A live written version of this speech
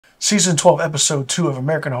Season 12, Episode 2 of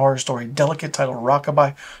American Horror Story, Delicate, titled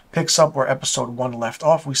Rockabye, picks up where Episode 1 left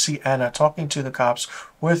off. We see Anna talking to the cops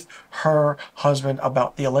with her husband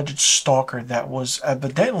about the alleged stalker that was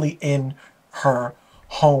evidently in her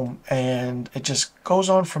home, and it just goes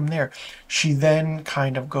on from there. She then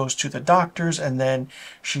kind of goes to the doctors, and then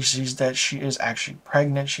she sees that she is actually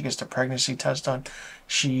pregnant. She gets the pregnancy test done.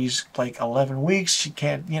 She's like 11 weeks. She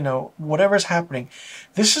can't, whatever's happening.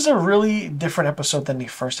 This is a really different episode than the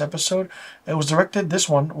first episode. This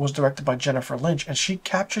one was directed by Jennifer Lynch, and she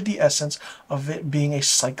captured the essence of it being a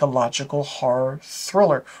psychological horror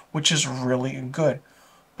thriller, which is really good.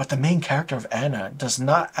 But the main character of Anna does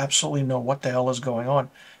not absolutely know what the hell is going on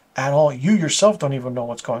at all. You yourself don't even know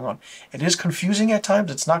what's going on. It is confusing at times.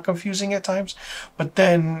 It's not confusing at times. But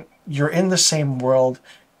then you're in the same world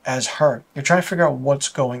as her. You're trying to figure out what's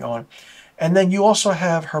going on. And then you also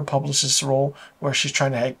have her publicist's role where she's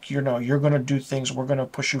trying to, you're going to do things. We're going to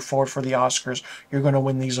push you forward for the Oscars. You're going to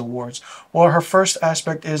win these awards. Well, her first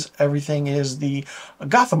aspect is everything is the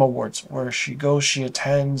Gotham Awards, where she goes, she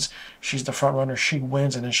attends, she's the front runner, she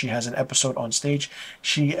wins, and then she has an episode on stage.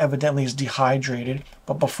 She evidently is dehydrated.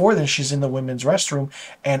 But before then, she's in the women's restroom,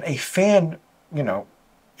 and a fan,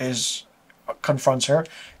 confronts her,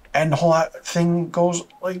 and the whole thing goes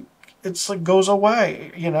goes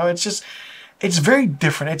away. It's very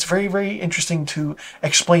different. It's very, very interesting to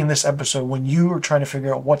explain this episode when you are trying to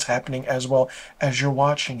figure out what's happening as well as you're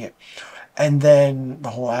watching it. And then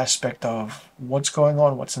the whole aspect of what's going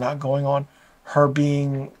on, what's not going on, her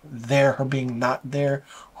being there, her being not there,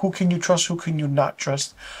 who can you trust, who can you not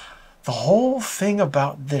trust. The whole thing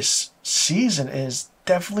about this season is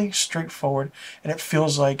definitely straightforward, and it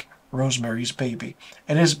feels like Rosemary's Baby.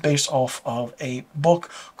 It is based off of a book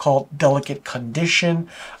called Delicate Condition.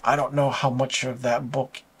 I don't know how much of that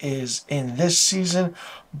book is in this season,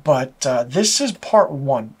 but this is part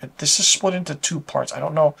one. This is split into two parts. I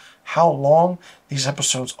don't know how long these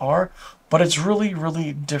episodes are, but it's really,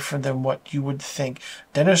 really different than what you would think.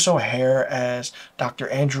 Dennis O'Hare as Dr.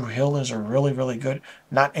 Andrew Hill is really, really good.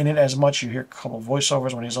 Not in it as much. You hear a couple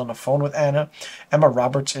voiceovers when he's on the phone with Anna. Emma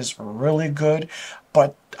Roberts is really good,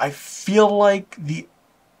 but I feel like the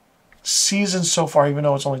season so far, even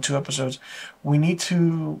though it's only 2 episodes, we need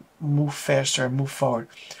to move faster and move forward.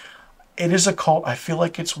 It is a cult. I feel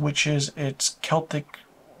like it's witches, it's Celtic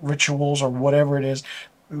rituals or whatever it is.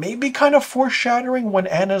 Maybe kind of foreshadowing when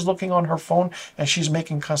Anna's looking on her phone and she's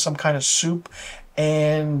making some kind of soup.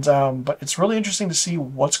 And but it's really interesting to see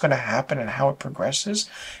what's going to happen and how it progresses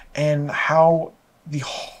and how the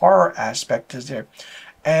horror aspect is there.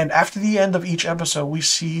 And after the end of each episode, we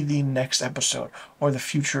see the next episode or the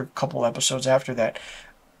future couple episodes after that.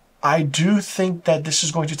 I do think that this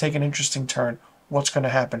is going to take an interesting turn. What's going to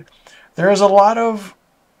happen? There is a lot of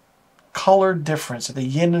color difference, the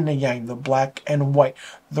yin and the yang, the black and white,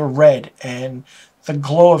 the red and the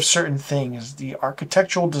glow of certain things, the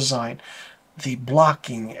architectural design, the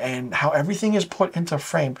blocking, and how everything is put into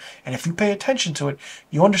frame. And if you pay attention to it,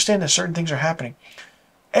 you understand that certain things are happening.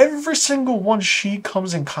 Every single one she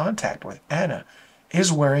comes in contact with, Anna,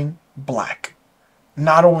 is wearing black.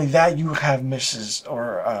 Not only that, you have Miss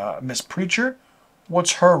Preacher.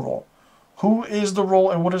 What's her role? Who is the role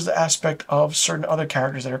and what is the aspect of certain other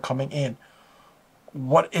characters that are coming in?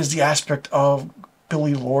 What is the aspect of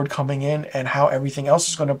Billy Lord coming in and how everything else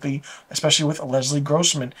is going to be, especially with Leslie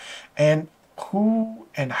Grossman? And who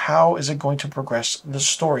and how is it going to progress the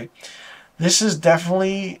story? This is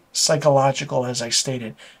definitely psychological, as I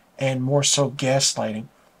stated, and more so gaslighting.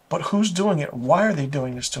 But who's doing it? Why are they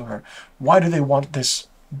doing this to her? Why do they want this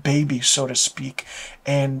baby, so to speak?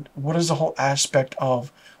 And what is the whole aspect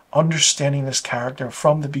of understanding this character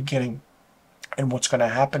from the beginning and what's going to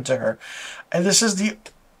happen to her? And this is the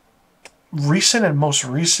most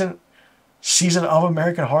recent season of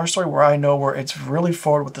American Horror Story where it's really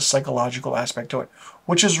forward with the psychological aspect to it,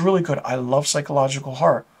 which is really good. I love psychological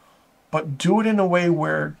horror, but do it in a way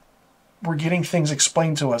where we're getting things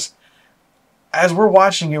explained to us. As we're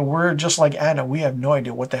watching it, we're just like Anna. We have no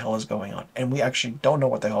idea what the hell is going on. And we actually don't know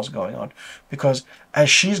what the hell is going on. Because as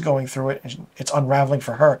she's going through it, it's unraveling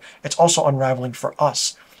for her. It's also unraveling for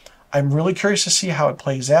us. I'm really curious to see how it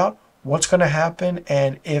plays out, what's going to happen,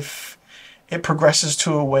 and if it progresses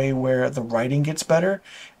to a way where the writing gets better,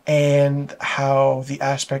 and how the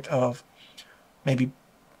aspect of maybe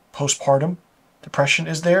postpartum depression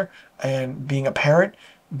is there, and being a parent,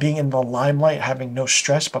 being in the limelight, having no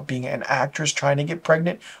stress, but being an actress trying to get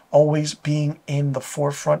pregnant, always being in the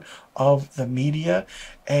forefront of the media,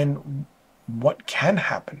 and what can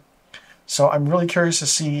happen. So I'm really curious to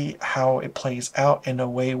see how it plays out in a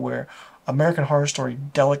way where American Horror Story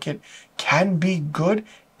Delicate can be good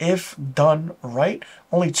if done right.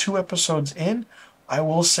 Only 2 episodes in, I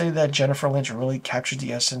will say that Jennifer Lynch really captured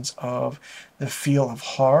the essence of the feel of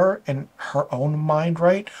horror in her own mind,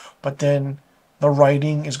 right? But then the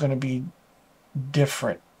writing is going to be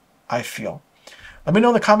different, I feel. Let me know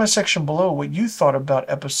in the comment section below what you thought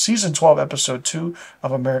about Season 12, Episode 2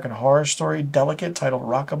 of American Horror Story, Delicate, titled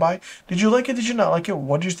Rockabye. Did you like it? Did you not like it?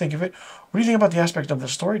 What did you think of it? What do you think about the aspect of the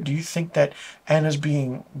story? Do you think that Anna's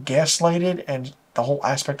being gaslighted and the whole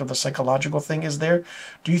aspect of the psychological thing is there?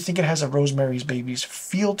 Do you think it has a Rosemary's Babies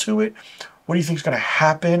feel to it? What do you think is going to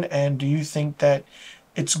happen? And do you think that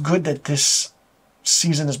it's good that this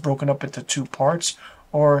season is broken up into 2 parts?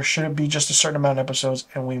 Or should it be just a certain amount of episodes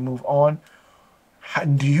and we move on?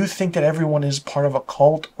 Do you think that everyone is part of a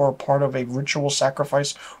cult or part of a ritual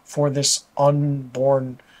sacrifice for this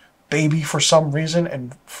unborn baby for some reason,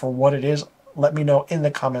 and for what it is? Let me know in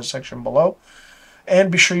the comment section below.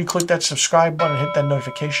 And be sure you click that subscribe button and hit that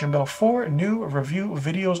notification bell for new review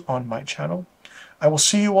videos on my channel. I will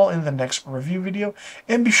see you all in the next review video.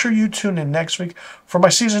 And be sure you tune in next week for my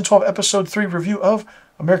Season 12 Episode 3 review of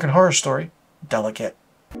American Horror Story, Delicate.